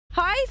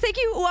Hi, thank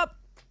you.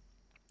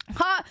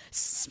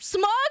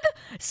 Smug?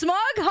 Hello,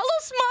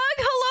 Smug.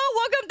 Hello,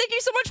 welcome. Thank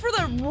you so much for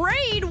the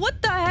raid.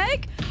 What the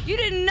heck? You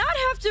did not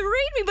have to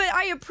raid me, but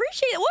I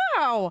appreciate it.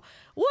 Wow.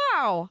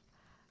 Wow.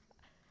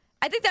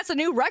 I think that's a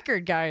new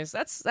record, guys.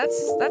 That's a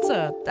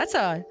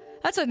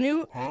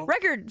new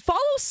record. Follow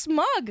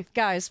Smug,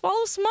 guys.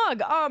 Follow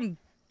Smug.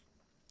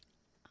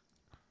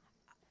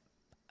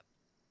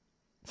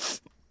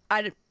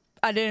 I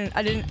didn't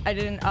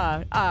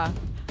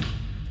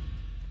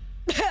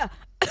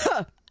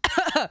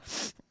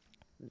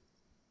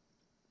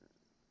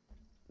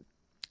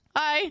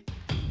Hi.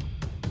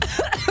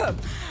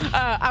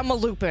 I'm a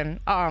Lupine.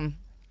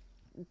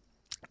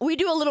 We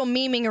do a little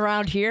memeing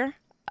around here.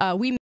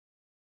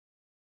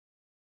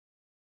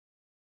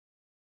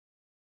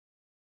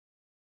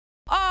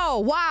 Oh,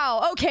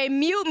 wow. Okay,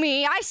 mute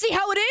me. I see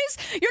how it is.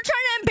 You're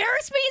trying to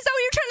embarrass me? Is that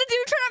what you're trying to do?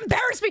 You're trying to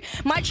embarrass me?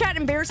 My chat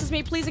embarrasses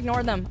me. Please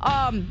ignore them.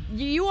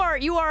 You are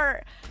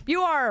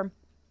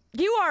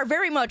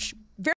very much